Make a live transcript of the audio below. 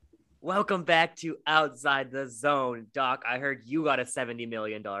Welcome back to Outside the Zone. Doc, I heard you got a $70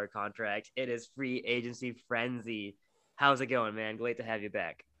 million contract. It is free agency frenzy. How's it going, man? Great to have you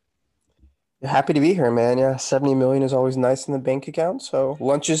back. Happy to be here, man. Yeah, 70 million is always nice in the bank account. So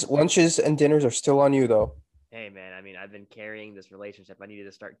lunches and dinners are still on you though. Hey, man, I've been carrying this relationship. I needed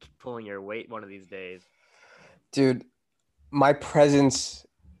to start pulling your weight one of these days. Dude, my presence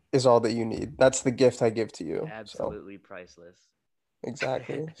is all that you need. That's the gift I give to you. So, Absolutely priceless.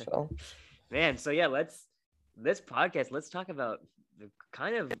 exactly. So, Man, so yeah, this podcast, let's talk about the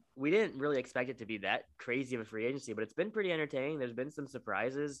kind of we didn't really expect it to be that crazy of a free agency, but it's been pretty entertaining. There's been some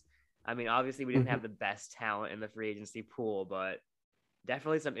surprises. I mean, obviously we didn't mhm. have the best talent in the free agency pool, but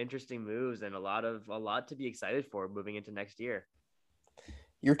definitely some interesting moves and a lot to be excited for moving into next year.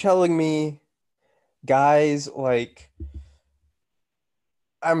 You're telling me guys like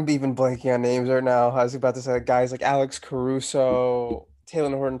I'm even blanking on names right now. I was about to say guys like Alex Caruso, Taylor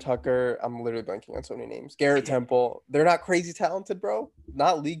Horton Tucker. I'm literally blanking on so many names. Garrett Temple. They're not crazy talented, bro.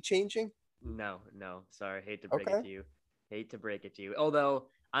 Not league changing. No, sorry, hate to break it Okay. to you. Hate to break it to you. Although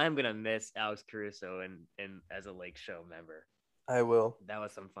I'm gonna miss Alex Caruso and as a Lake Show member. I will. That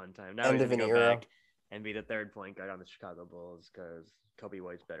was some fun time. Now End he's of gonna an go era back and be the third point guard on the Chicago Bulls because Kobe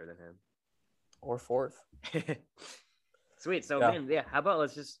White's better or fourth. than him. Sweet. So Yeah. man, yeah. How about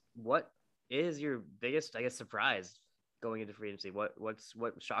let's just what is your biggest, I guess, surprise going into free agency? What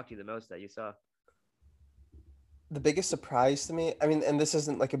shocked you the most that you saw? The biggest surprise to me, I mean, and this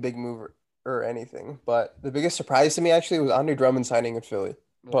isn't like a big move or anything, but the biggest surprise to me actually was Andre Drummond signing in Philly.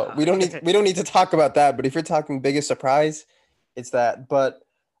 But Wow. we don't need to talk about that. But if you're talking biggest surprise, it's that. But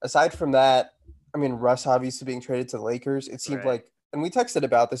aside from that, I mean, Russ obviously being traded to the Lakers, it seemed Right. like, and we texted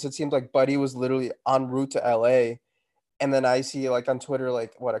about this. It seemed like Buddy was literally en route to LA, and then I see like on Twitter,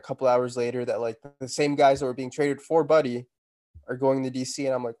 like what a couple hours later, that like the same guys that were being traded for Buddy are going to DC,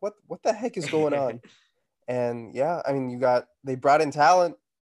 and I'm like, what the heck is going on? And yeah, I mean, they brought in talent.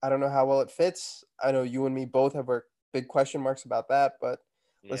 I don't know how well it fits. I know you and me both have our big question marks about that, but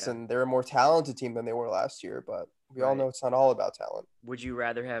Yeah. listen, they're a more talented team than they were last year, but we all Right. know it's not all about talent. Would you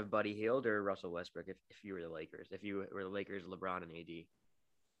rather have Buddy Hield or Russell Westbrook if you were the Lakers? If you were the Lakers, LeBron and AD.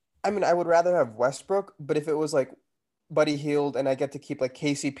 I mean, I would rather have Westbrook, but if it was like Buddy Hield and I get to keep like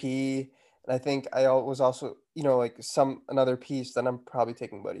KCP, and I think was also, like another piece, then I'm probably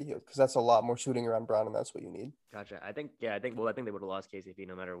taking Buddy Hield because that's a lot more shooting around Brown, and that's what you need. Gotcha. I think they would have lost KCP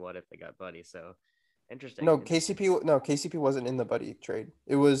no matter what if they got Buddy. So interesting. No, KCP wasn't in the Buddy trade.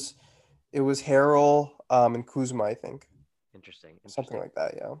 It was Harrell, and Kuzma, I think. Interesting. Something Interesting. like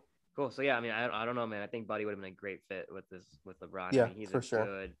that, yeah. Cool. So yeah, I mean, I don't know, man. I think Buddy would have been a great fit with LeBron. I Yeah, mean, he's a for sure.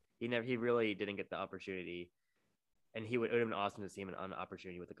 good. He really didn't get the opportunity, and it would have been awesome to see him an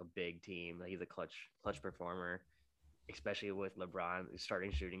opportunity with like a big team. Like he's a clutch performer, especially with LeBron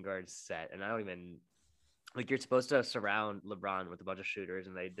starting shooting guards set. And I don't even like you're supposed to surround LeBron with a bunch of shooters,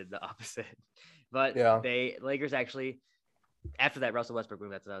 and they did the opposite. But Yeah. they Lakers actually after that Russell Westbrook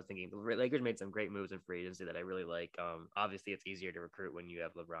move, that's what I was thinking. The Lakers made some great moves in free agency that I really like. Obviously, it's easier to recruit when you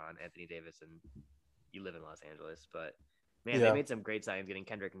have LeBron, Anthony Davis, and you live in Los Angeles. But man, they Yeah. made some great signings, getting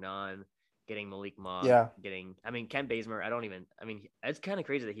Kendrick Nunn, getting Malik Monk, Yeah. Ken Bazemore. It's kind of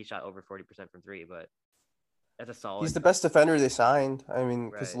crazy that he shot over 40% from three, but that's a He's solid the best defender they signed. I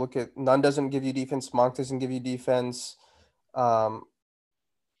mean, because right. look at Nunn doesn't give you defense, Monk doesn't give you defense. Um,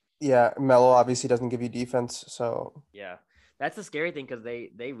 yeah, Melo obviously doesn't give you defense. So Yeah, that's the scary thing because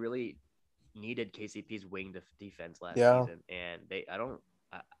they really needed KCP's wing defense last yeah, season, and I don't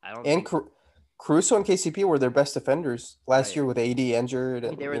and think Caruso and KCP were their best defenders last right. year with AD injured, I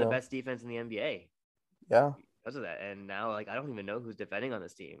mean, they and were the best defense in the NBA yeah, because of that. And now, like, I don't even know who's defending on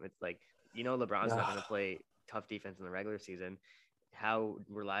this team. It's like, LeBron's not yeah, going to play tough defense in the regular season. How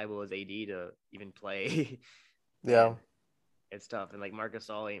reliable is AD to even play? yeah, Man, it's tough. And like Marcus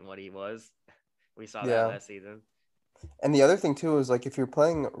All ain't what he was. We saw that yeah. last season. And the other thing too is like if you're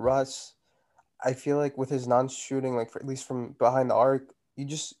playing Russ, I feel like with his non-shooting, like at least from behind the arc,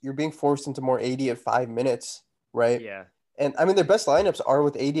 you're being forced into more AD at 5 minutes, right? Yeah, And I mean their best lineups are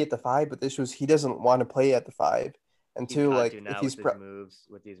with AD at the five, but this was he doesn't want to play at the five. And he's two, got like to if now he's with his moves.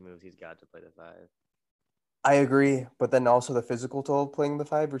 With these moves, he's got to play the five. I agree, but then also the physical toll of playing the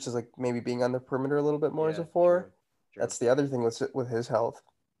five versus like maybe being on the perimeter a little bit more as Yeah, a true, four. true. That's the other thing with his health.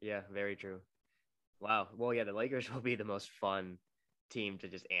 Yeah, very true. Wow. Well, yeah, the Lakers will be the most fun team to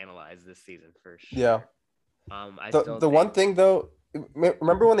just analyze this season for Yeah. sure. I The still the one think thing though,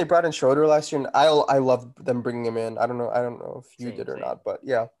 remember when they brought in Schroeder last year, and I loved them bringing him in. I don't know if you same, did or same. not, but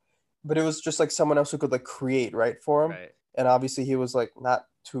yeah. But it was just like someone else who could like create right for him, Right. and obviously he was like not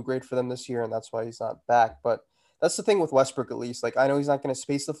too great for them this year, and that's why he's not back. But That's the thing with Westbrook, at least. Like, I know he's not going to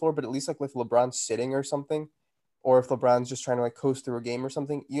space the floor, but at least like if LeBron's sitting or something, or if LeBron's just trying to like coast through a game or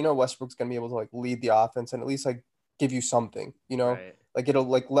something, Westbrook's going to be able to like lead the offense and at least like give you something, Right. like it'll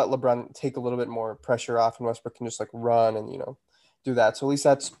like let LeBron take a little bit more pressure off and Westbrook can just like run and, do that. So at least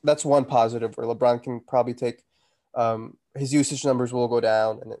that's one positive where LeBron can probably take his usage numbers will go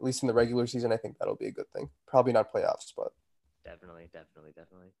down. And at least in the regular season, I think that'll be a good thing. Probably not playoffs, but Definitely.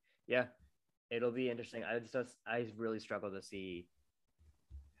 Yeah, it'll be interesting. I really struggle to see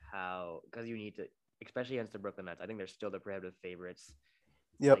how, because you need to, especially against the Brooklyn Nets. I think they're still the prohibitive favorites.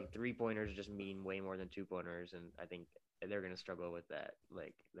 yep. Like 3-pointers just mean way more than 2-pointers, and I think they're gonna struggle with that.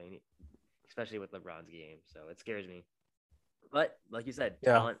 Like they need, especially with LeBron's game. So it scares me. But like you said,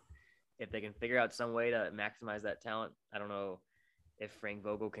 Yeah. talent. If they can figure out some way to maximize that talent, I don't know if Frank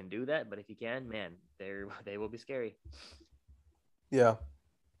Vogel can do that, but if he can, man, they will be scary. Yeah.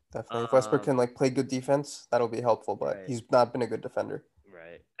 Definitely. If Westbrook Um, can like play good defense, that'll be helpful, but right. he's not been a good defender.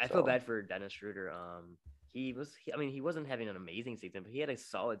 Right. I feel So bad for Dennis Schroeder. I mean, he wasn't having an amazing season, but he had a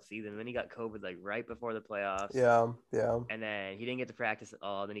solid season. Then he got COVID like right before the playoffs, yeah, yeah, and then he didn't get to practice at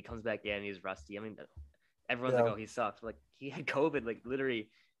all. Then he comes back in, and he's rusty. I mean, everyone's like, yeah. "Oh, he sucks." But, like he had COVID like literally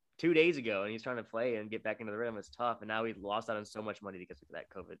 2 days ago, and he's trying to play and get back into the rhythm. It's tough, and now he lost out on so much money because of that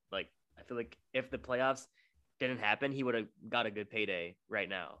COVID. Like, I feel like if the playoffs didn't happen, he would have got a good payday right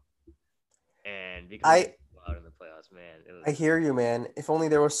now. And because he I got out in the playoffs, man, it I was hear you, man. If only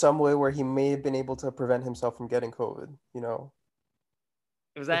there was some way where he may have been able to prevent himself from getting COVID. it was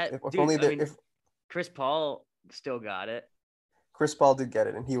If, that if dude. only I there, mean, if Chris Paul still got it. Chris Paul did get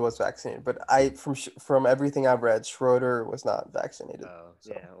it and he was vaccinated, but from everything I've read, Schroeder was not vaccinated. Oh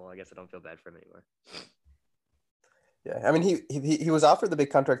So yeah, well I guess I don't feel bad for him anymore. yeah, I mean he was offered the big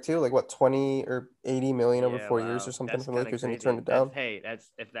contract too, like what 20 or 80 million over Yeah, 4 years or wow, something that's from the kind of Lakers, and he turned crazy. it That's down. hey,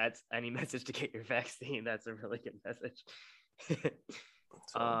 that's if that's any message to get your vaccine, that's a really good message.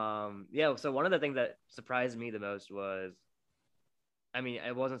 So Yeah. So one of the things that surprised me the most was, I mean,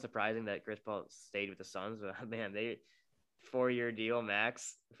 it wasn't surprising that Chris Paul stayed with the Suns, but man, they 4-year deal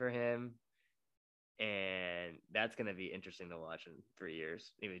max for him, and that's gonna be interesting to watch in 3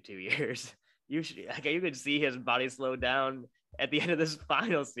 years, maybe 2 years. You could see his body slow down at the end of this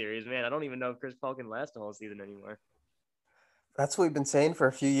final series, man. I don't even know if Chris Paul can last the whole season anymore. that's what we've been saying for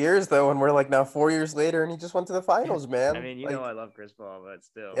a few years though, and we're like now 4 years later, and he just went to the finals, I man. mean, Like I love Chris Paul, but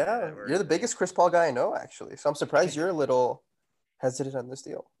still, man, yeah, it you're worries the me. biggest Chris Paul guy I know actually, so I'm surprised you're a little hesitant on this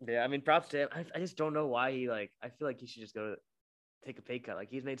deal. Yeah, I mean, props to him. I just don't know why he like. I feel like he should just go take a pay cut. Like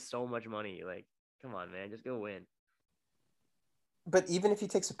he's made so much money. Like, come on, man, just go win. But even if he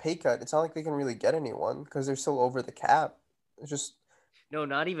takes a pay cut, it's not like they can really get anyone because they're still over the cap. It's just No,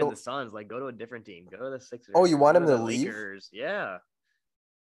 not even the oh, Suns. Like, go to a different team. Go to the oh, Sixers you or go want to him to the leave? Lakers. Yeah,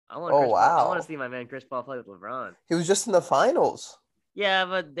 I want Oh Chris Paul. I want to wow, see my man Chris Paul play with LeBron. he was just in the finals. Yeah,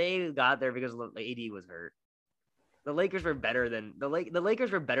 but they got there because AD was hurt. The Lakers were better than the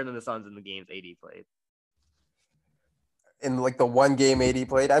Lakers were better than the Suns in the games AD played. In like the one game AD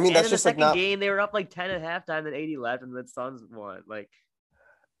played. I mean, And that's in the just like second not. game, they were up like 10 at halftime, then AD left, and the Suns won. Like,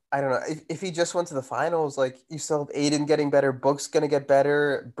 I don't know. If he just went to the finals, like you still have Aiden getting better, Book's gonna get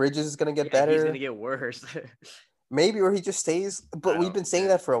better, Bridges is gonna get yeah, he's gonna better. get worse. Maybe or he just stays. But I we've don't. been saying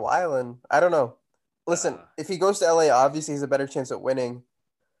that for a while, and I don't know. Listen, Uh, if he goes to LA, obviously he's a better chance at winning.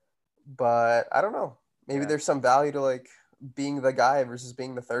 But I don't know. Maybe yeah, there's some value to like being the guy versus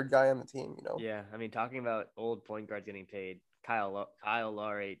being the third guy on the team. yeah. I mean, talking about old point guards getting paid, Kyle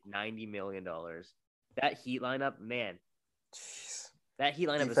Lowry, $90 million. That Heat lineup, man, Jeez. that Heat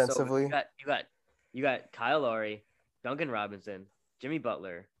lineup is so good. Defensively, You got Kyle Lowry, Duncan Robinson, Jimmy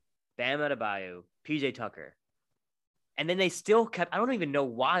Butler, Bam Adebayo, PJ Tucker, and then they still kept. I don't even know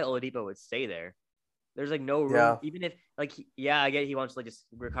why Oladipo would stay there. There's like no room, yeah. even if like I get he wants to like just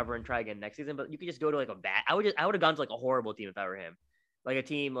recover and try again next season, but you could just go to like a bad. I would have gone to like a horrible team if I were him, like a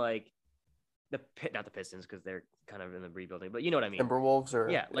team like not the Pistons because they're kind of in the rebuilding, but you know what I mean. Timberwolves or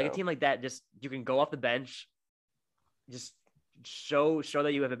Yeah, like a team like that, just you can go off the bench, just show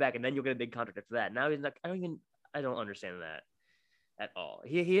that you have it back, and then you'll get a big contract after that. Now he's not. I don't understand that at all.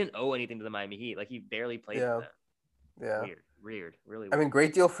 He didn't owe anything to the Miami Heat. Like he barely played for yeah, them. yeah. Really I weird. mean,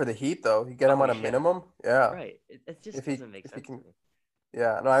 great deal for the Heat though. You get him Oh on a yeah, minimum. Yeah. right. It just If he doesn't make if he sense to can. me.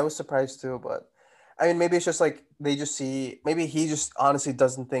 Yeah. No, I was surprised too, but I mean, maybe it's just like they just see. Maybe he just honestly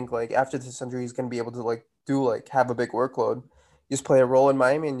doesn't think like after this injury he's gonna be able to like do like have a big workload. You just play a role in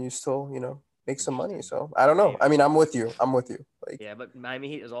Miami and you still make some money. Interesting. So I don't know. I Maybe. mean, I'm with you. I'm with you. Like Yeah, but Miami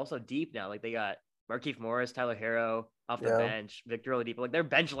Heat is also deep now. Like they got Markieff Morris, Tyler Hero off the yeah, bench, Victor Oladipo. Like their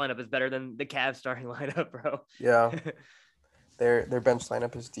bench lineup is better than the Cavs starting lineup, bro. yeah. Their bench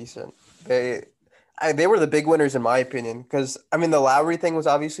lineup is decent. They They were the big winners in my opinion, because I mean the Lowry thing was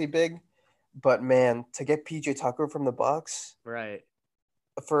obviously big, but man, to get PJ Tucker from the Bucks Right.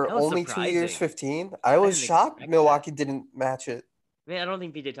 for That was only 2 years, surprising. 15, I I was didn't shocked expect that. Milwaukee didn't match it. Man, I don't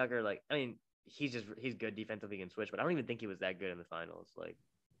think PJ Tucker like. I mean, he's good defensively can switch, but I don't even think he was that good in the finals. Like,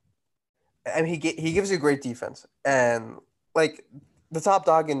 I mean, he gives you great defense, right? and like the top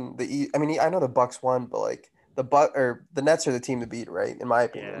dog in the I mean, I know the Bucks won, but like the Nets are the team to beat, right? In my Yeah.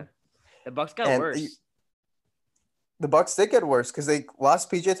 opinion, The Bucks got and worse. the Bucks did get worse because they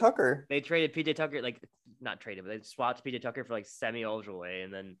lost PJ Tucker. They traded PJ Tucker, like not traded, but they swapped PJ Tucker for like Semi Ojeleye,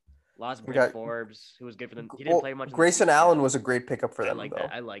 and then lost We Bryn got Forbes, who was good for them. He didn't well, play much in the Grayson season. Allen was a great pickup for I them like that.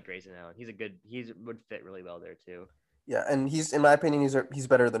 though. I like Grayson Allen. He's would fit really well there too. Yeah, and he's in my opinion he's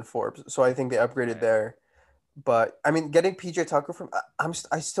better than Forbes, so I think they upgraded Right. there. But I mean, getting PJ Tucker from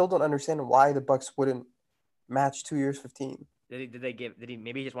I still don't understand why the Bucks wouldn't match 2 years 15. Did he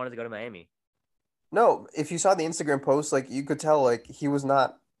maybe he just wanted to go to Miami? No, if you saw the Instagram post, like you could tell like he was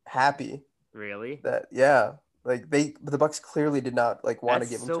not happy Really? that like the Bucks clearly did not like want to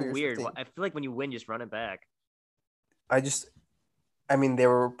That's give him so 2 years weird. 15. I feel like when you win, just run it back. I just I mean they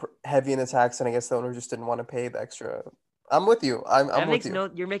were heavy in the tax and I guess the owner just didn't want to pay the extra. I'm with you. I'm That with makes you. no.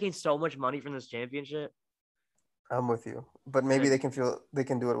 You're making so much money from this championship. I'm with you. But And maybe then they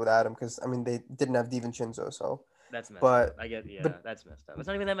can do it without him because I mean they didn't have DiVincenzo, so that's messed up. but I get yeah, but that's messed up. It's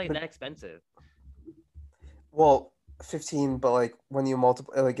not even that but expensive. well 15, but like when you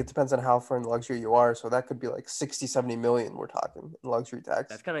multiply like it depends on how far in luxury you are, so that could be like 60, 70 million we're talking in luxury That's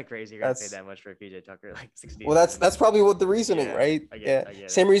tax. kind of crazy. You're gonna pay That's that much for PJ Tucker, like 60 Well, that's million. that's probably what the reasoning, Yeah, right? Yeah. I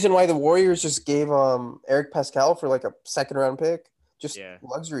get Same it. reason why the Warriors just gave Eric Pascal for like a second round pick, just Yeah,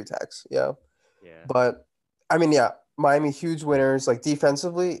 luxury tax. Yeah. yeah, But I mean, yeah, Miami huge winners like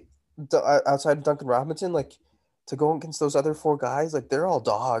defensively outside of Duncan Robinson, like to go against those other four guys, like they're all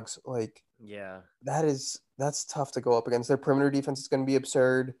dogs. Like yeah, that's tough to go up against. Their perimeter defense is going to be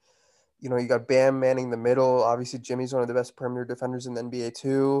absurd. You know, you got Bam manning the middle. Obviously, Jimmy's one of the best perimeter defenders in the NBA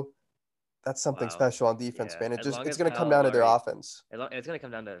too. That's something wow, special on defense, yeah. man. As long It's as going to come Kyle down to their Lowry, offense. it's gonna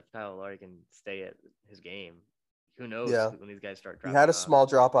come down to if Kyle Lowry can stay at his game. Who knows Yeah. when these guys start He had dropping a off? small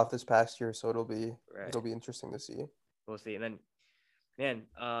drop off this past year, so Right, it'll be interesting to see. we'll see. And then, man,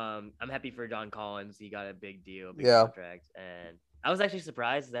 I'm happy for John Collins. He got a big deal, big Yeah, contract, and I was actually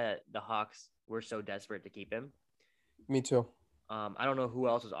surprised that the Hawks were so desperate to keep him. me too. I don't know who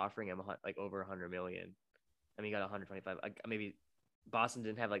else was offering him like over 100 million. I mean, he got 125. Maybe Boston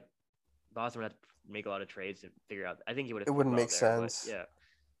didn't have like Boston would have to make a lot of trades to figure out. I think he would It have fit wouldn't well make there, but sense. yeah,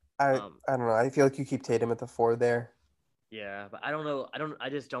 I um, I don't know. I feel like you keep Tatum at the four there. yeah. But I don't know. I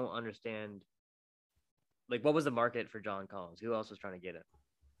just don't understand. Like, what was the market for John Collins? Who else was trying to get him?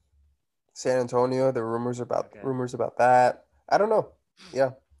 San Antonio, the Okay, rumors about that. I don't know.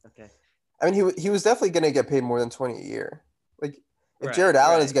 Yeah. okay, I mean, he was definitely going to get paid more than 20 a year. Like if right, Jared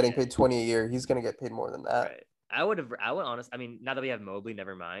Allen is right, getting yeah, paid 20 a year, he's going to get paid more than that. right. I would honest. I mean, now that we have Mobley,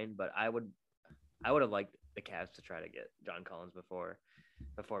 never mind. But I would have liked the Cavs to try to get John Collins before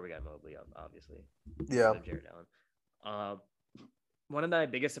we got Mobley, obviously, Yeah. instead of Jared Allen. One of my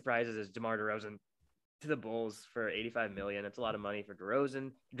biggest surprises is DeMar DeRozan to the Bulls for 85 million. That's a lot of money for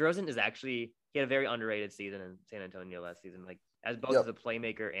DeRozan. DeRozan is actually he had a very underrated season in San Antonio last season, like as both Yep. as a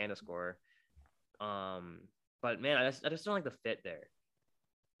playmaker and a scorer. But man, I just don't like the fit there.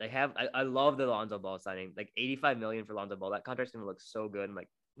 I love the Lonzo Ball signing. Like 85 million for Lonzo Ball. That contract's gonna look so good in like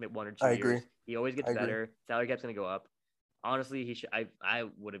 1 or 2 I years. agree. He always gets I agree. better. Salary cap's gonna go up. Honestly, he should. I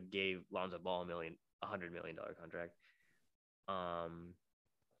would have gave Lonzo Ball $100 million contract. Um,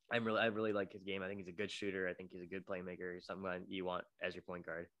 I really like his game. I think he's a good shooter. I think he's a good playmaker. He's someone you want as your point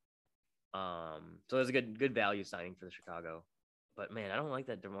guard. So it was a good value signing for the Chicago. But man, I don't like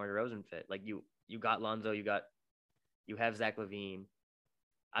that DeMar DeRozan fit. Like you got Lonzo, you have Zach LaVine.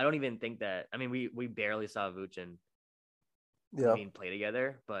 I don't even think that. I mean, we barely saw Vooch and Yeah. LaVine play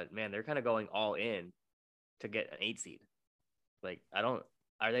together, but man, they're kind of going all in to get an 8 seed. Like I don't.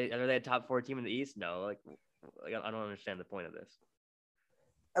 Are they a top 4 team in the East? No. Like I don't understand the point of this.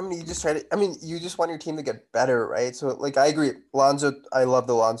 I mean, you just want your team to get better, right? So, like, I agree. Lonzo, I love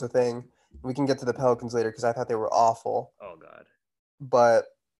the Lonzo thing. We can get to the Pelicans later because I thought they were awful. Oh God. But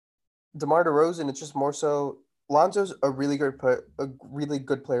DeMar DeRozan, it's just more so. Lonzo's a really good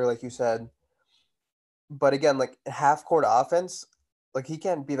player, like you said. But again, like half court offense, like he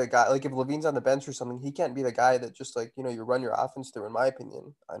can't be the guy. Like if Levine's on the bench or something, he can't be the guy that just like you run your offense through. In my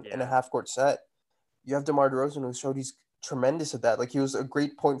opinion, in a Yeah. half court set, you have DeMar DeRozan who showed he's tremendous at that. Like he was a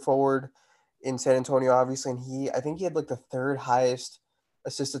great point forward in San Antonio, obviously, and I think he had like the third highest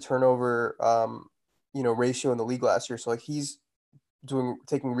assist to turnover, ratio in the league last year. So like he's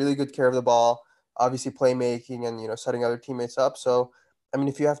taking really good care of the ball. obviously playmaking and setting other teammates up. So I mean,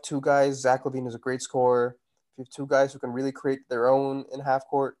 if you have two guys, Zach LaVine is a great scorer. If you have two guys who can really create their own in half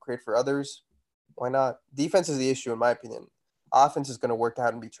court, create for others, why not? Defense is the issue in my opinion. Offense is going to work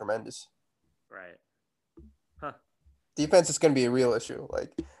out and be tremendous. Right. Huh. Defense is going to be a real issue.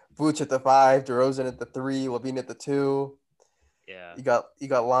 Like Vooch at the 5, DeRozan at the 3, LaVine at the 2. Yeah. You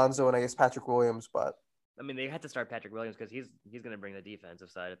got Lonzo and I guess Patrick Williams, but I mean, they had to start Patrick Williams because he's going to bring the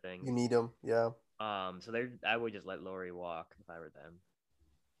defensive side of things. you need him. Yeah. So I would just let Laurie walk if I were them.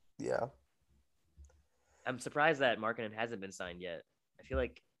 Yeah. I'm surprised that Markkanen hasn't been signed yet. I feel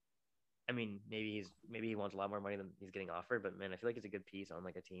like, I mean, maybe he wants a lot more money than he's getting offered, but man, I feel like he's a good piece on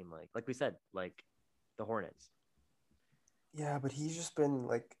like a team like we said, like the Hornets. Yeah, but he's just been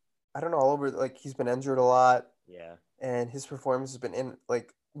like, I don't know, all over. Like he's been injured a lot. Yeah. And his performance has been in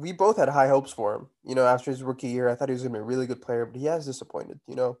like we both had high hopes for him. After his rookie year, I thought he was gonna be a really good player, but he has disappointed.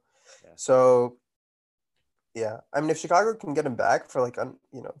 Yeah. So yeah, I mean, if Chicago can get him back for like,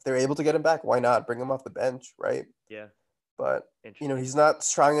 if they're able to get him back, why not bring him off the bench, right? Yeah. But he's not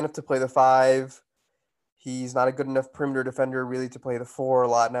strong enough to play the 5. He's not a good enough perimeter defender really to play the 4 a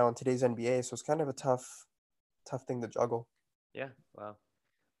lot now in today's NBA. So it's kind of a tough thing to juggle. Yeah. Wow.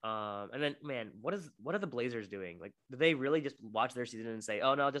 And then man, what are the Blazers doing? Like, do they really just watch their season and say,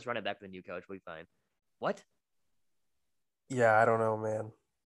 "Oh no, I'll just run it back to the new coach, we'll be fine"? What? Yeah, I don't know, man.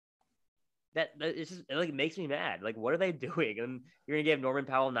 That it's just it like makes me mad. Like, what are they doing? And you're gonna give Norman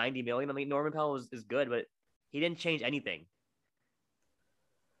Powell $90 million. I mean, Norman Powell is good, but he didn't change anything.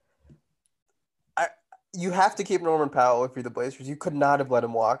 You have to keep Norman Powell if you're the Blazers. You could not have let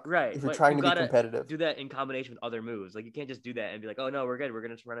him walk. Right. If you're trying to be competitive. Do that in combination with other moves. Like, you can't just do that and be like, "Oh no, we're good. We're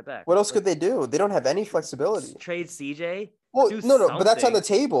gonna just run it back." What else could they do? They don't have any flexibility. Trade CJ. Well, no, but that's on the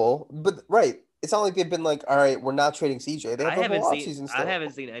table. But right, it's not like they've been like, all right, we're not trading CJ. They have the whole offseason still. I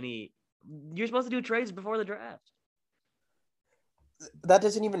haven't seen any. You're supposed to do trades before the draft. That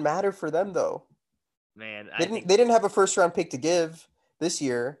doesn't even matter for them, though. Man, they didn't have a first round pick to give this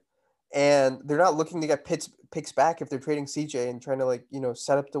year, and they're not looking to get picks back if they're trading CJ and trying to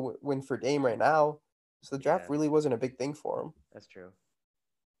set up the win for Dame right now. So the draft really wasn't a big thing for them. That's true.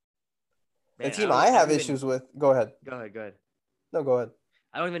 Man, the team I have issues with. Go ahead. Go ahead. No, go ahead.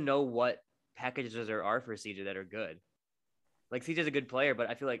 I don't even know what packages there are for CJ that are good. Like, CJ's a good player, but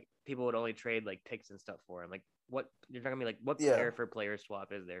I feel like people would only trade like picks and stuff for him. Like, what you're talking to me like what player for player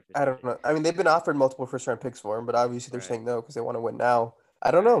swap is there for CJ? I don't know. I mean, they've been offered multiple first round picks for him, but obviously they're saying no because they want to win now.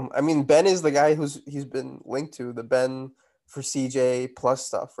 I don't know. I mean, Ben is the guy he's been linked to, the Ben for CJ plus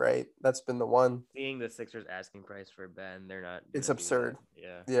stuff, right? That's been the one. Seeing the Sixers asking price for Ben, they're not. It's absurd.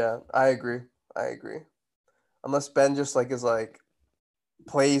 Yeah. Yeah, I agree. Unless Ben just is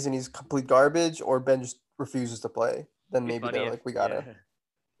plays and he's complete garbage, or Ben just refuses to play, then maybe they're like, we got it.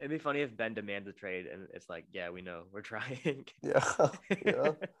 It'd be funny if Ben demands a trade and it's like, yeah, we know, we're trying.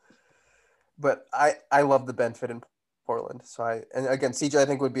 Yeah. But I love the Ben fit in Portland. So and again, CJ I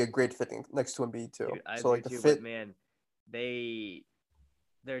think would be a great fit next to Embiid too. Dude, so like the fit, but man,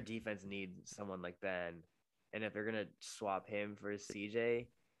 their defense needs someone like Ben, and if they're gonna swap him for CJ,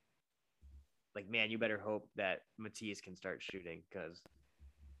 like, man, you better hope that Matisse can start shooting because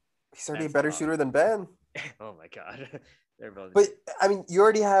he's already a better shooter than Ben. Oh my god, they're both. But I mean, you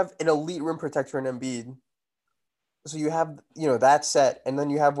already have an elite rim protector in Embiid, so you have that set, and then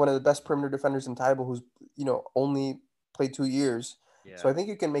you have one of the best perimeter defenders in Tybal, who's only played 2 years. Yeah. So I think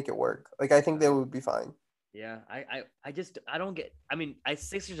you can make it work. Like, I think they would be fine. Yeah, I don't get. I mean,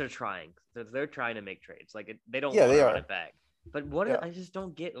 Sixers are trying. They're trying to make trades. Like, they don't want to run it back. But I just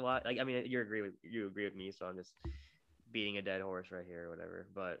don't get why. Like, I mean, you agree with me, so I'm just beating a dead horse right here or whatever.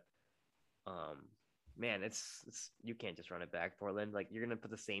 But man, it's you can't just run it back, Portland. Like, you're gonna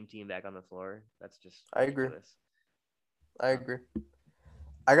put the same team back on the floor. That's just ridiculous. I agree.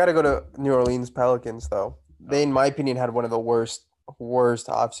 I gotta go to New Orleans Pelicans though. They, in my opinion, had one of the worst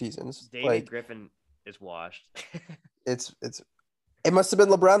off seasons. David Griffin is washed. It must have been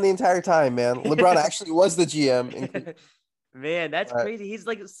LeBron the entire time, man. LeBron actually was the GM. Man, that's crazy. He's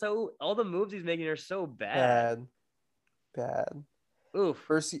like all the moves he's making are so bad. Bad. Oof.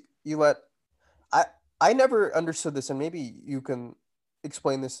 First, you let. I never understood this, and maybe you can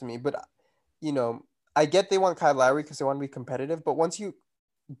explain this to me. But I get they want Kyle Lowry because they want to be competitive. But once you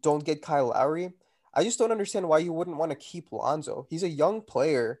don't get Kyle Lowry, I just don't understand why you wouldn't want to keep Lonzo. He's a young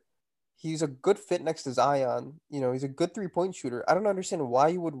player. He's a good fit next to Zion. He's a good 3-point shooter. I don't understand why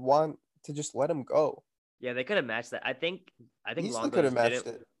you would want to just let him go. Yeah, they could have matched that. I think Lonzo could have matched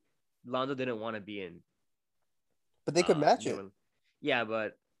it. Lonzo didn't want to be in. But they could match it. Yeah,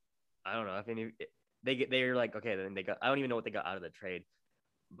 but I don't know. I think they're like, okay, then they got. I don't even know what they got out of the trade,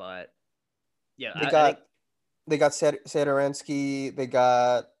 but Yeah, They I think got Sadaransky, they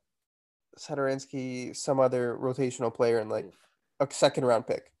got some other rotational player, and like oof. a second round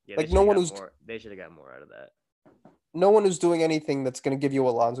pick. Yeah, they Like should have got more. They should have got more out of that. no one who's doing anything that's gonna give you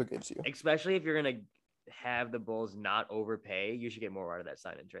what Lonzo gives you. Especially if you're gonna have the Bulls not overpay, you should get more out of that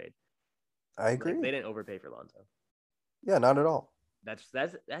sign and trade. I Like agree. they didn't overpay for Lonzo. Yeah, not at all. That's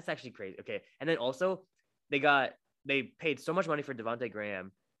actually crazy. Okay, and then also they paid so much money for Devonte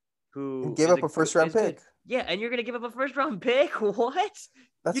Graham, And who gave is up a first round is good. pick. Yeah, and you're gonna give up a first round pick? What? You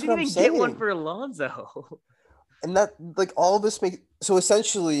That's what didn't I'm even get one saying. for Lonzo. And that like all this makes so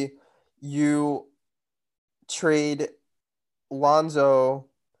essentially you trade Lonzo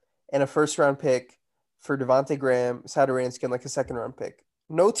and a first round pick for Devonte Graham, Sadaransky, and like a second round pick.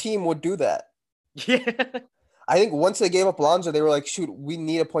 No team would do that. Yeah. I think once they gave up Lonzo, they were like, shoot, we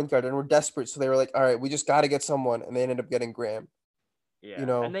need a point guard and we're desperate. So they were like, all right, we just got to get someone. And they ended up getting Graham. You Yeah. And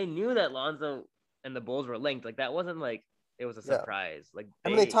know, they knew that Lonzo and the Bulls were linked. Like that wasn't like it was a yeah. surprise. Like I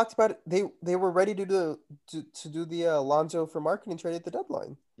mean, they talked about it. They were ready to do the Lonzo for marketing trade at the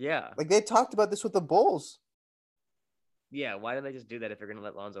deadline. yeah. Like they talked about this with the Bulls. Yeah. Why didn't they just do that if you're gonna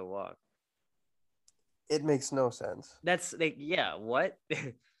let Lonzo walk? It makes no sense. That's like, yeah, what?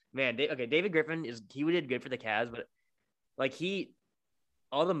 Man, okay, David Griffin he did good for the Cavs, but like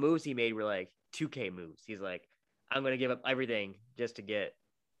all the moves he made were like 2K moves. He's like, I'm gonna give up everything just to get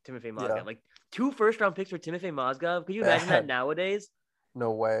Timothy Mozgov. Yeah. Like 2 first-round picks for Timothy Mozgov. Could you imagine that Bad. nowadays?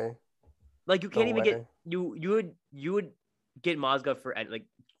 No way. Like you No can't even way. get you would get Mozgov for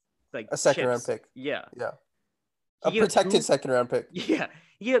like A second round chips. pick. Yeah. Yeah. He A gave up protected second round pick. Yeah.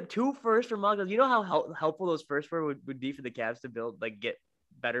 He gave up 2 firsts for Mozgov. You know how helpful those firsts would be for the Cavs to build like get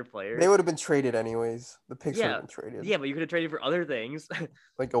better players. They would have been traded anyways. The picks would Yeah. have been traded. Yeah, but you could have traded for other things.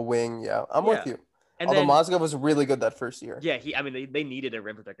 Like a wing. Yeah. I'm Yeah. with you. And Although then Mozgov was really good that first year. yeah, I mean they needed a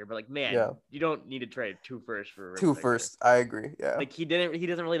rim protector, but like man, Yeah. you don't need to trade 2 firsts for a rim Two protector. first. I agree. Yeah. Like he doesn't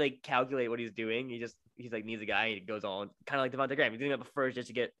really like calculate what he's doing. He's like needs a guy and he goes on kind of like Devonte Graham. He's giving up a first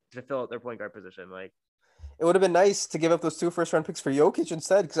just to fill out their point guard position. Like It would have been nice to give up those 2 first round picks for Jokic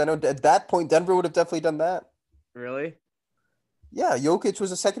instead, because I know at that point Denver would have definitely done that. really? Yeah, Jokic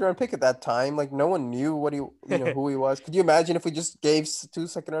was a second round pick at that time. Like no one knew who he was. Could you imagine if we just gave 2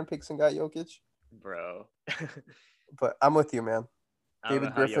 second round picks and got Jokic? Bro. But I'm with you, man. I don't David know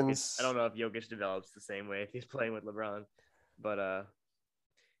how Griffin's. I don't know if Jokic develops the same way if he's playing with LeBron. But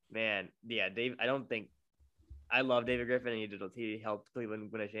man, yeah, Dave. I love David Griffin, and he helped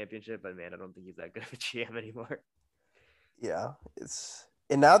Cleveland win a championship. But man, I don't think he's that good of a GM anymore. Yeah,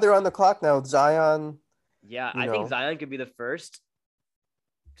 and now they're on the clock now with Zion. Yeah, I think Zion could be the first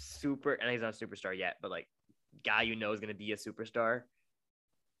and he's not a superstar yet, but like guy you know is going to be a superstar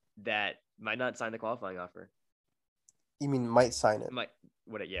that might not sign the qualifying offer. You mean might sign it?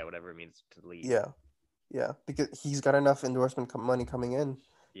 Whatever it means to leave. Yeah, because he's got enough endorsement money coming in.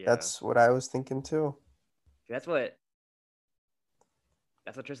 Yeah, that's what I was thinking too. That's what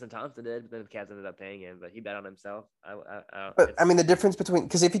Tristan Thompson did, but then the Cavs ended up paying him, but he bet on himself. I mean, the difference between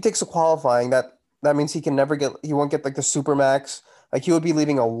because if he takes a qualifying, that means he won't get like the super max. Like he would be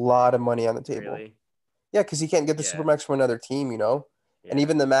leaving a lot of money on the table. Really? Yeah, because he can't get the super max from another team, Yeah. And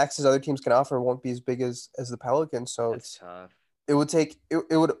even the maxes other teams can offer won't be as big as the Pelicans. So That's tough. It would take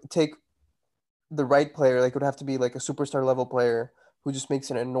the right player. Like it would have to be like a superstar level player who just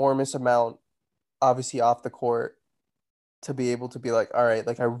makes an enormous amount, obviously off the court, to be able to be like, all right,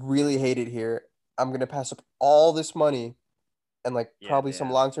 like I really hate it here. I'm gonna pass up all this money, and like probably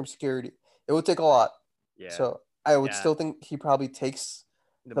some long-term security. It would take a lot. Yeah. So I would still think he probably takes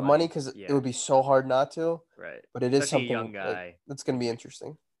the money because it would be so hard not to. Right. But it is Especially something a young guy. that's gonna be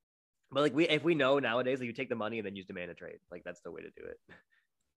interesting. But like if we know nowadays, like you take the money and then you demand a trade. Like that's the way to do it.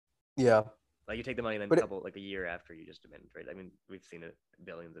 Yeah. Like you take the money and then a year after you just demand a trade. I mean, we've seen it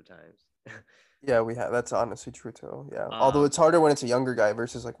billions of times. Yeah, we have. That's honestly true too. Yeah. Although it's harder when it's a younger guy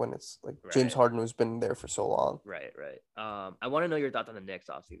versus like when it's like James Harden who's been there for so long. Right. I want to know your thoughts on the Knicks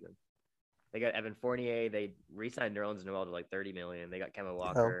offseason. They got Evan Fournier. They re-signed Nerlens Noel to like $30 million. They got Kemba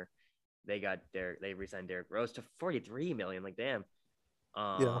Walker. They re-signed Derrick Rose to $43 million. Like damn.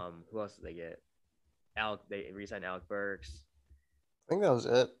 Who else did they get? They re-signed Alec Burks. I think that was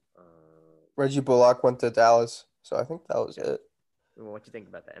it. Reggie Bullock went to Dallas, so I think that was it. Well, what do you think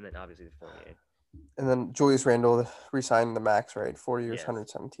about that? And then obviously the Fournier. And then Julius Randle re-signed the max, right? 4 years,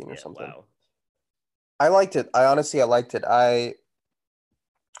 117 or something. Wow. I liked it. I liked it. I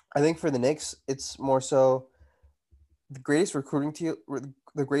think for the Knicks, it's more so the greatest recruiting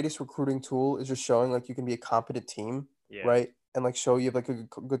tool is just showing like you can be a competent team, right? And like show you have like a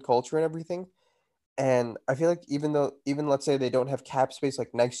good culture and everything. And I feel like even let's say they don't have cap space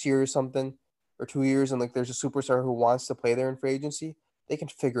like next year or something, or 2 years, and like there's a superstar who wants to play there in free agency, they can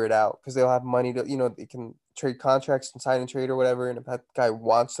figure it out because they'll have money to, they can trade contracts and sign and trade or whatever. And if that guy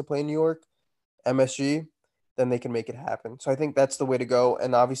wants to play in New York, MSG, then they can make it happen. So I think that's the way to go.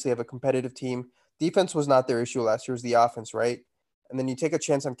 And obviously have a competitive team. Defense was not their issue last year, it was the offense, right? And then you take a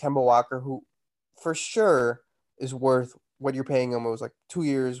chance on Kemba Walker, who for sure is worth what you're paying him. It was like 2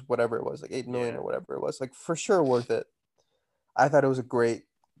 years, whatever it was, like 8 million Yeah. or whatever it was. Like for sure worth it. I thought it was a great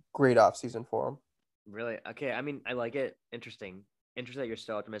offseason for him. Really? Okay. I mean, I like it. Interesting. Interesting that you're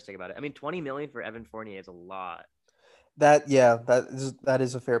so optimistic about it. I mean, 20 million for Evan Fournier is a lot. That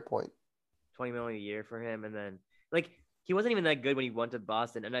is a fair point. 20 million a year for him, and then like he wasn't even that good when he went to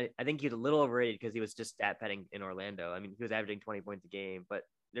Boston, and I think he was a little overrated because he was just stat padding in Orlando. I mean, he was averaging 20 points a game, but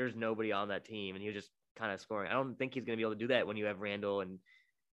there's nobody on that team, and he was just kind of scoring. I don't think he's gonna be able to do that when you have Randall and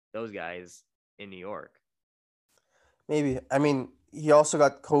those guys in New York. Maybe. I mean, he also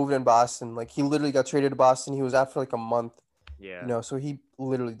got COVID in Boston. Like he literally got traded to Boston. He was out for like a month, Yeah, so he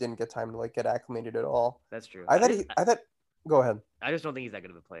literally didn't get time to like get acclimated at all. that's true. I thought go ahead. I just don't think he's that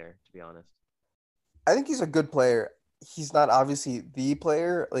good of a player, to be honest. I think he's a good player. He's not obviously the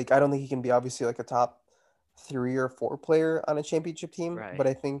player. Like I don't think he can be obviously like a top 3 or 4 player on a championship team. But Right.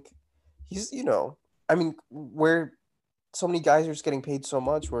 I think he's, I mean, where so many guys are just getting paid so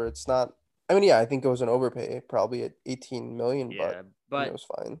much where it's not. I mean, yeah, I think it was an overpay, probably at 18 million, but Yeah, but it was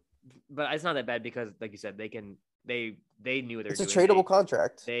fine. it's not that bad because, like you said, they knew what they were It's a doing. tradable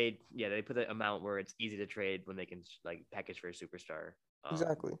contract. They put the amount where it's easy to trade when they can like package for a superstar.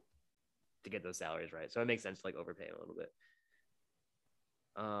 Exactly. To get those salaries right. So it makes sense to like overpay him a little bit.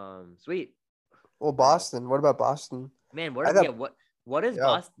 Sweet. Well, Boston. What about Boston? Man, I thought, what is yeah.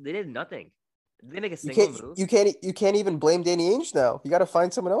 Boston? They did nothing. Did they make a You single can't move? you can't even blame Danny Ainge now. You got to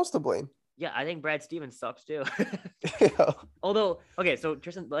find someone else to blame. Yeah, I think Brad Stevens sucks too. Yeah. Although, okay, so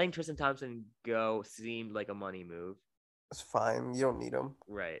letting Tristan Thompson go seemed like a money move. It's fine. You don't need him.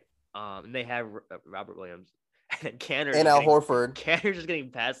 Right. And they have Robert Williams and Canner And Al Horford. Canner's just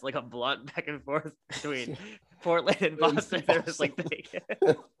getting passed like a blunt back and forth between Portland and Boston. They're just like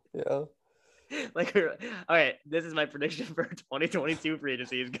yeah. Like, all right, this is my prediction for 2022 free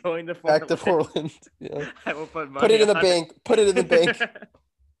agency is going to Back Portland. to Portland. Yeah. I will put Put it in the on bank. Put it in the bank.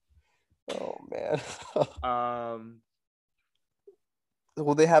 Oh man.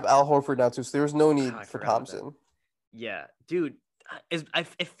 Well, they have Al Horford now too, so there's no need I for forgot about that. Thompson. Yeah, dude, I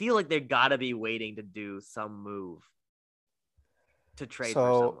feel like they gotta be waiting to do some move to trade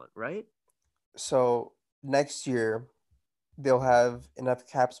for someone, right? So next year they'll have enough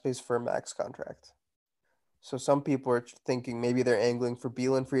cap space for a max contract. So some people are thinking maybe they're angling for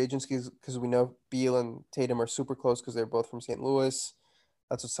Beal in free agency because we know Beal and Tatum are super close because they're both from St. Louis.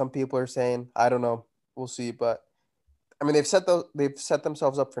 That's what some people are saying. I don't know. We'll see. But I mean, they've set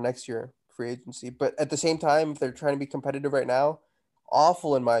themselves up for next year free agency. But at the same time, if they're trying to be competitive right now,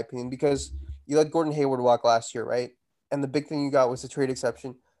 awful in my opinion because you let Gordon Hayward walk last year, right? And the big thing you got was the trade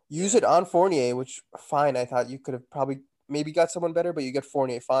exception. Use it on Fournier, which fine. I thought you could have probably maybe got someone better, but you get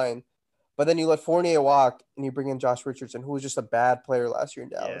Fournier fine. But then you let Fournier walk and you bring in Josh Richardson, who was just a bad player last year in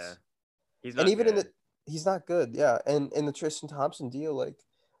Dallas. Yeah, he's And not even good. he's not good, yeah. And in the Tristan Thompson deal, like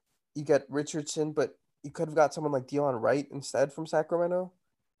you get Richardson, but you could have got someone like Dion Wright instead from Sacramento,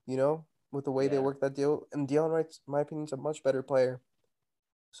 with the way they Yeah. worked that deal. And Dion Wright, in my opinion, is a much better player.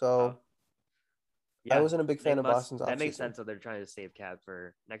 So Yeah, I wasn't a big fan of Boston's that makes offseason. sense. So they're trying to save cap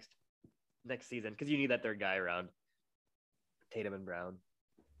for next season because you need that third guy around Tatum and Brown.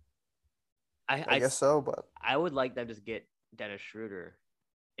 I guess so, but I would like them to just get Dennis Schroeder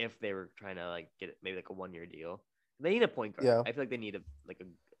if they were trying to like get maybe like a 1-year deal. They need a point guard. Yeah. I feel like they need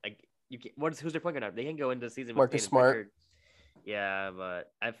you can who's their point guard now? They can go into the season Marcus with Smart. Pritchard. Yeah,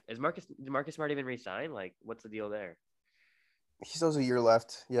 but did Marcus Smart even resign? Like, what's the deal there? he still has a year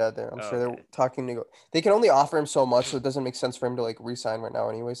left. Yeah, I'm sure Okay. they're talking to go. They can only offer him so much, so it doesn't make sense for him to like resign right now.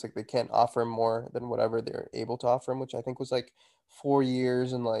 Anyways, like they can't offer him more than whatever they're able to offer him, which I think was like 4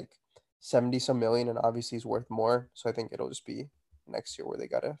 years and like 70 some million, and obviously he's worth more. So I think it'll just be next year where they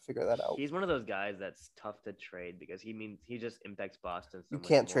gotta figure that out. He's one of those guys that's tough to trade because he just impacts Boston so You much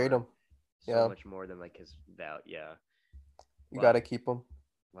can't more, trade him. so Yeah. much more than like his value. Yeah. You Wow. gotta keep him.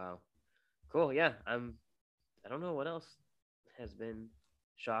 Wow. Cool. Yeah. I don't know what else has been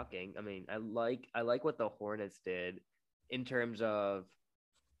shocking. I mean, I like what the Hornets did in terms of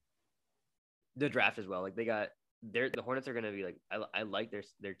the draft as well. Like the Hornets are gonna be like I like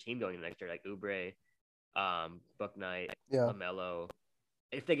their team going into next year, like Oubre, Buck Knight, Yeah. LaMelo.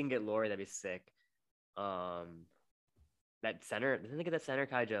 If they can get Laurie, that'd be sick. That center, didn't they get that center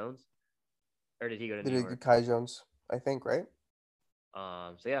Kai Jones? Or did he go to They New did York? Kai Jones, I think, right?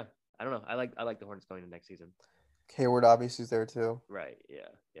 So yeah, I don't know. I like the Hornets going to next season. Hayward obviously is there too. Right. Yeah.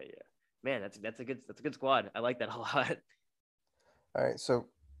 Yeah. Yeah. Man, that's a good squad. I like that a lot. All right, so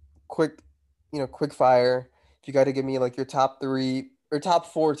quick, quick fire. If you got to give me like your top 3 or top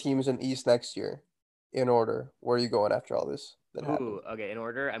 4 teams in the East next year in order, where are you going after all this that happened? Ooh. Okay. In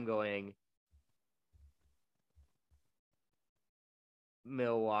order, I'm going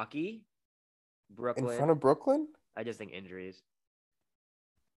Milwaukee, In Brooklyn. front of Brooklyn? I just think injuries.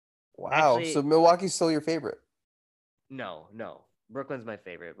 Wow. So Actually, Milwaukee's still your favorite. no, no. Brooklyn's my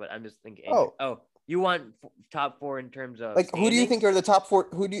favorite, but I'm just thinking. Oh, Oh, you want top four in terms of like who do you think standings? are the top 4?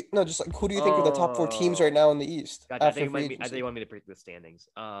 Who do you think are the top 4 teams right Oh, now in the East gotcha. after free I think agency? you want me to predict the standings.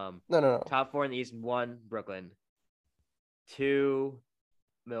 No, no, no. Top four in the East: one, Brooklyn; two,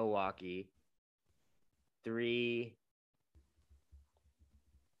 Milwaukee; three,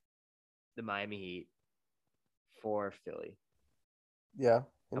 the Miami Heat; four, Philly. Yeah,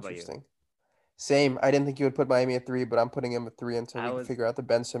 How about you? interesting. Same. I didn't think you would put Miami at 3, but I'm putting him at 3 until I we can was figure out the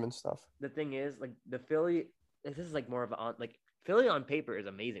Ben Simmons stuff. the thing is like the Philly. This is like more of a on like Philly on paper is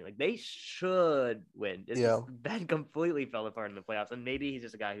amazing. Like they should win. It's just Yeah. Ben completely fell apart in the playoffs, and maybe he's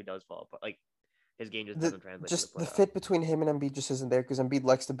just a guy who does fall apart. Like his game just The doesn't translate to the just the playoffs. fit between him and Embiid just isn't there because Embiid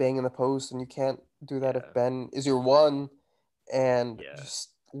likes to bang in the post, and you can't do that if Yeah, Ben is your one and yeah, just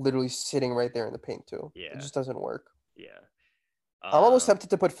literally sitting right there in the paint too. It yeah, just doesn't work. yeah. I'm almost Um,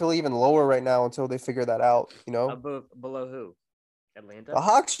 tempted to put Philly even lower right now until they figure that out. above below who? The Atlanta.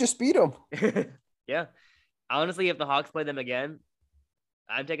 Hawks just beat them. Yeah. Honestly, if the Hawks play them again,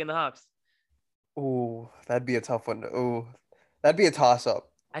 I'm taking the Hawks. Ooh, that'd be a tough one. Ooh, that'd be a toss up.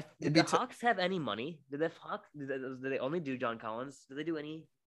 Did It'd the be. Hawks have any money? Did the Hawks? Did they only do John Collins? Did they do any?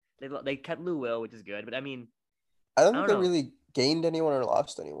 They kept Lou Will, which is good, but I mean, I don't I think don't they know. really gained anyone or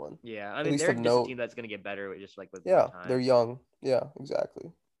lost anyone, Yeah, I at mean, least they're of just a note. team that's gonna get better, just like with more Yeah, they're time. young. Yeah,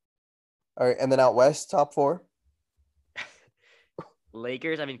 exactly. All right, and then out west, top 4.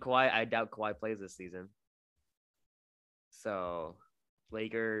 Lakers. I mean, Kawhi. I doubt Kawhi plays this season. So,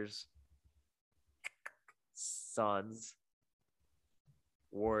 Lakers, Suns,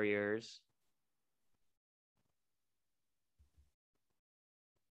 Warriors.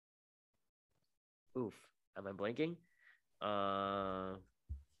 Oof. Am I blinking? Uh,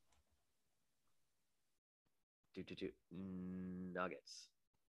 do Nuggets.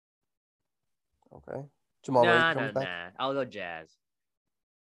 Okay. Jamal Murray Nah, comes nah, back. nah. I'll go Jazz.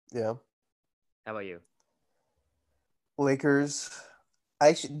 Yeah. How about you? Lakers. I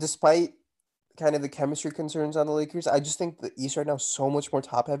actually, despite kind of the chemistry concerns on the Lakers, I just think the East right now is so much more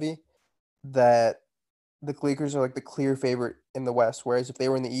top heavy that the Lakers are like the clear favorite in the West. Whereas if they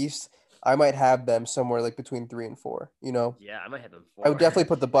were in the East, I might have them somewhere like between 3 and 4. Yeah, I might have them I would four. definitely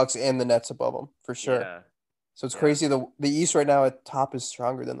put the Bucks and the Nets above them for sure. Yeah, So it's yeah. crazy. The East right now at top is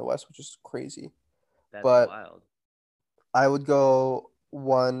stronger than the West, which is crazy. That's But wild. I would go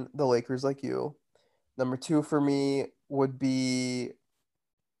 1, the Lakers like you. Number 2 for me would be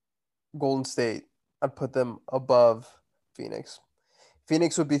Golden State. I'd put them above Phoenix.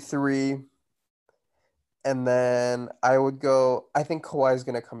 Phoenix would be 3. And then I would go, I think Kawhi's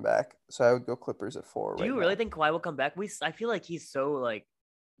going to come back. So I would go Clippers at 4 Do right you really now. think Kawhi will come back? I feel like he's so like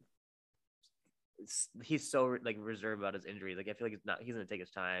reserved about his injuries. Like I feel like he's gonna take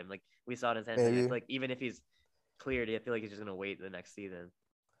his time. Like we saw it in San Antonio. I feel Maybe. like even if he's cleared, I feel like he's just gonna wait the next season.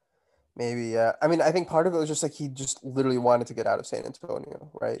 Maybe, yeah. I mean, I think part of it was just like he just literally wanted to get out of San Antonio,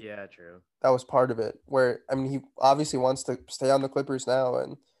 right? Yeah, true. That was part of it. Where, I mean, he obviously wants to stay on the Clippers now.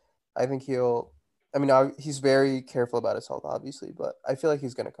 And I think he's very careful about his health, obviously. But I feel like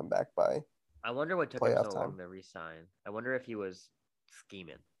he's going to come back by I wonder what took him playoff so time. long to resign. I wonder if he was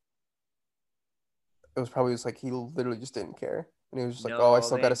scheming. It was probably just like he literally just didn't care. And he was just like, oh, I No,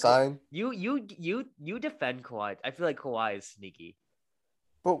 still got to man. sign. You defend Kawhi. I feel like Kawhi is sneaky.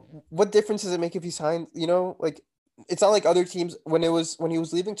 But what difference does it make if he signed? Like it's not like other teams when he was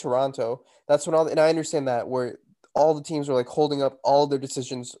leaving Toronto. That's when and I understand that where all the teams were like holding up all their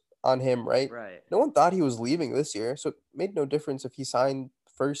decisions on him, right? Right. No one thought he was leaving this year, so it made no difference if he signed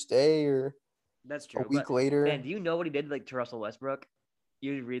first day or That's a true. week But man, later. do you know what he did like to Russell Westbrook?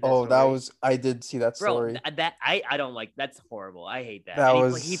 You read that Oh, story? I did see that Bro, story. I don't like. That's horrible. I hate that. That And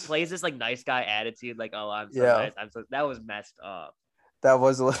he was plays this like nice guy attitude, like, oh, I'm so yeah, nice. I'm so that was messed up. that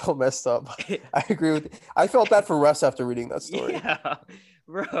was a little messed up. I agree with. I felt bad for Russ after reading that story. Yeah,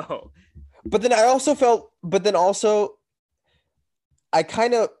 bro. But then also I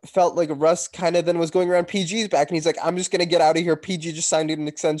kind of felt like Russ kind of then was going around PG's back and he's like, I'm just going to get out of here. PG just signed an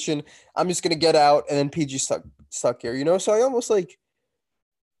extension. I'm just going to get out. And then PG stuck here, So I almost like,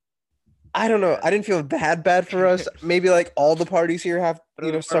 I don't know. Yeah. I didn't feel bad for us. Maybe like all the parties here have, But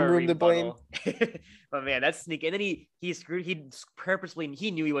it was for some a room to blame. rebuttal. But man, that's sneaky. And then he screwed. He purposely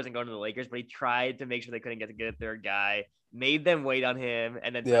he knew he wasn't going to the Lakers, but he tried to make sure they couldn't get a third guy. Made them wait on him,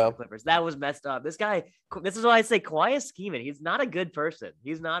 and then signed Yeah. the Clippers. That was messed up. This guy. This is why I say Kawhi is scheming. He's not a good person.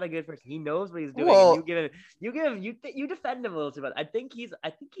 He's not a good person. He knows what he's doing. And Well, you defend him a little too much. I think he's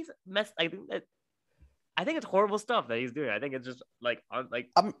messed. I think it's horrible stuff that he's doing. I think it's just like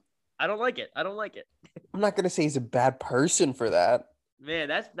I'm I don't like it. I don't like it. I'm not gonna say he's a bad person for that. Man,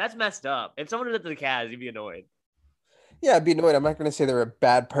 that's messed up. If someone did it to the Cavs, you'd be annoyed. Yeah, I'd be annoyed. I'm not gonna say they're a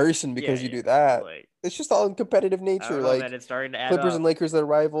bad person because you do that. Like, It's just all in competitive I nature. don't know, Like man. It's starting to add Clippers up. and Lakers, they're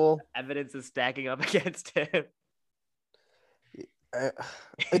rival. Evidence is stacking up against him. Uh,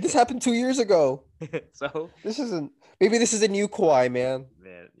 this happened 2 years ago. So, Maybe this is a new Kawhi, man.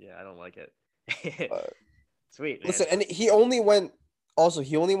 man, yeah, I don't like it. Uh, Sweet, man. Listen, and he only went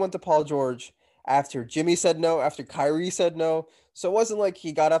to Paul George after Jimmy said no, after Kyrie said no. So it wasn't like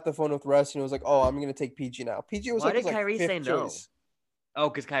he got off the phone with Russ and was like, "Oh, I'm gonna take PG now." PG was Why like, did his, Kyrie fifth say no? choice. Oh,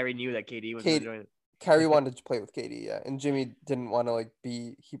 because Kyrie knew that KD was K- going to join. Kyrie wanted to play with KD, yeah, and Jimmy didn't want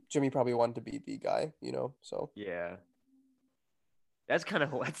to Jimmy probably wanted to be the guy, So Yeah, that's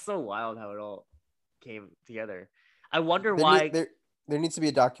so wild how it all came together. I wonder there, why. need- there needs to be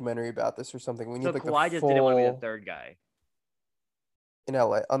a documentary about this or something. We need So like Kawhi the just didn't want to be the full third guy. in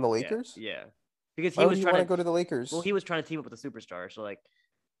LA on the Yeah, Lakers. yeah. Because Why he would was he trying want to to go to the Lakers? Well, he was trying to team up with a superstar. So like,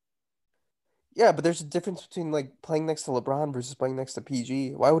 Yeah, but there's a difference between like playing next to LeBron versus playing next to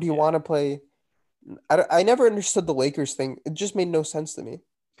PG. Why would he yeah, want to play? I never understood the Lakers thing. It just made no sense to me.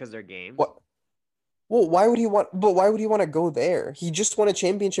 because they're games. What? Well, why would he want? But why would he want to go there? He just won a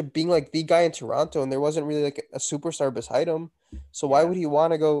championship, being like the guy in Toronto, and there wasn't really like a superstar beside him. So why Yeah. would he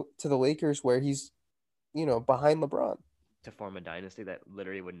want to go to the Lakers where he's, behind LeBron? To form a dynasty that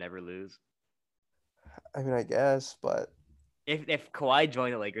literally would never lose. I mean, I guess, but If Kawhi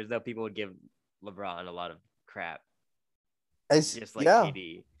joined the Lakers, though, people would give LeBron a lot of crap, just like yeah.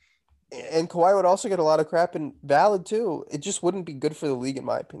 KD. And Kawhi would also get a lot of crap and valid too. It just wouldn't be good for the league, in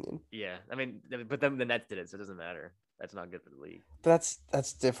my opinion. Yeah, I mean, but then the Nets did it, so it doesn't matter. That's not good for the league. But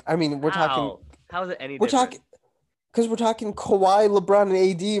that's different. I mean, How is it any we're different? talking because we're talking Kawhi, LeBron,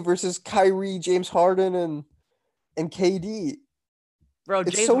 and AD versus Kyrie, James Harden, and KD. Bro,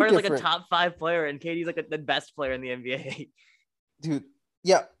 It's James so Harden's like a different. top 5 player, and KD's like the best player in the NBA. Dude.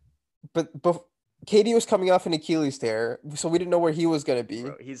 Yeah, but KD was coming off an Achilles tear, so we didn't know where he was gonna be.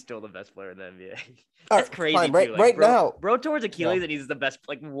 Bro, he's still the best player in the NBA. All That's right, crazy. fine, Too. right, Like, right bro, now. bro towards Achilles, No. and he's the best.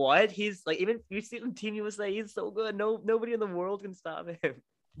 Like, what? He's like, even you see on Team USA, he's so good. Nobody in the world can stop him.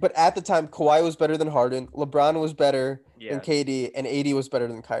 But at the time, Kawhi was better than Harden, LeBron was better Yeah. than KD, and AD was better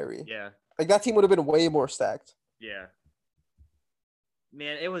than Kyrie. Yeah, Like that team would have been way more stacked. yeah.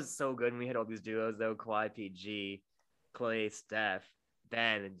 Man, it was so good when we had all these duos though. Kawhi, PG, Clay, Steph,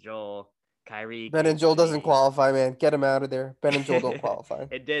 Ben, and Joel, Kyrie. Ben and Joel doesn't KD. qualify, man. Get him out of there. Ben and Joel don't qualify.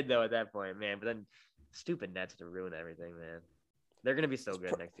 It did though at that point, man. But then stupid Nets to ruin everything, man. They're gonna be so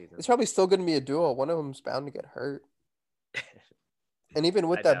good next season. It's probably still going to be a duo. One of them's bound to get hurt. And even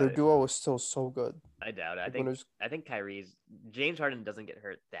with that, their doubt it. duo was still so good. I doubt it. Like when it was I think James Harden doesn't get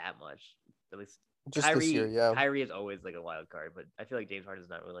hurt that much. At least just Kyrie, this year, yeah. Kyrie is always like a wild card, but I feel like James Harden's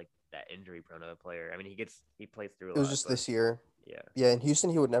not really like that injury prone of a player. I mean, he plays through a lot. It was just but this year. Yeah. Yeah, in Houston,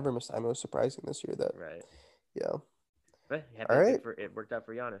 he would never miss time. It was surprising this year that, Right. yeah. But All right. it worked out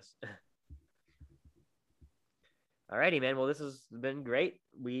for Giannis. Alrighty, man. Well, this has been great.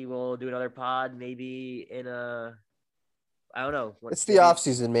 We will do another pod maybe in I don't know. It's the off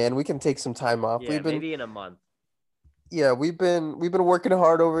season, man. We can take some time off. Yeah, maybe in a month. Yeah, we've been working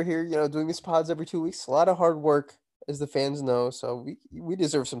hard over here, doing these pods every 2 weeks. A lot of hard work, as the fans know. So we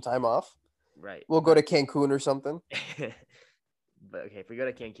deserve some time off. Right. We'll go to Cancun or something. But okay, if we go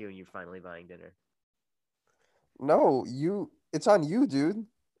to Cancun, you're finally buying dinner. No, it's on you, dude.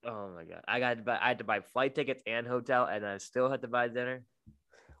 Oh my god, I had to buy flight tickets and hotel, and I still had to buy dinner.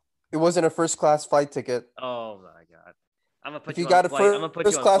 It wasn't a first class flight ticket. Oh my god, I'm gonna put If you you on got a flight. I'm gonna put you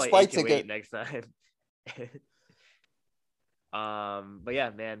on first-class flight flight 828 ticket. next time. But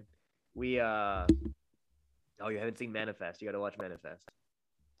yeah, man, we oh, you haven't seen Manifest? You gotta watch Manifest.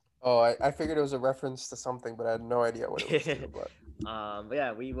 Oh, I figured it was a reference to something, but I had no idea what it was. But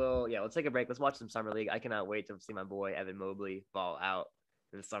yeah, we will. Yeah, let's take a break. Let's watch some summer league. I cannot wait to see my boy Evan Mobley ball out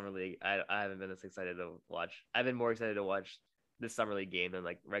in the summer league. I haven't been this excited to watch. I've been more excited to watch this summer league game than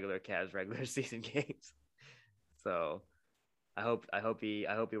like regular Cavs regular season games. So I hope he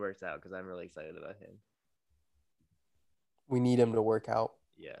works out because I'm really excited about him. We need him to work out.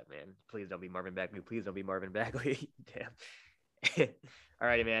 Yeah, man. Please don't be Marvin Bagley. Please don't be Marvin Bagley. Damn.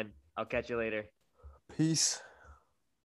 Alrighty, man. I'll catch you later. Peace.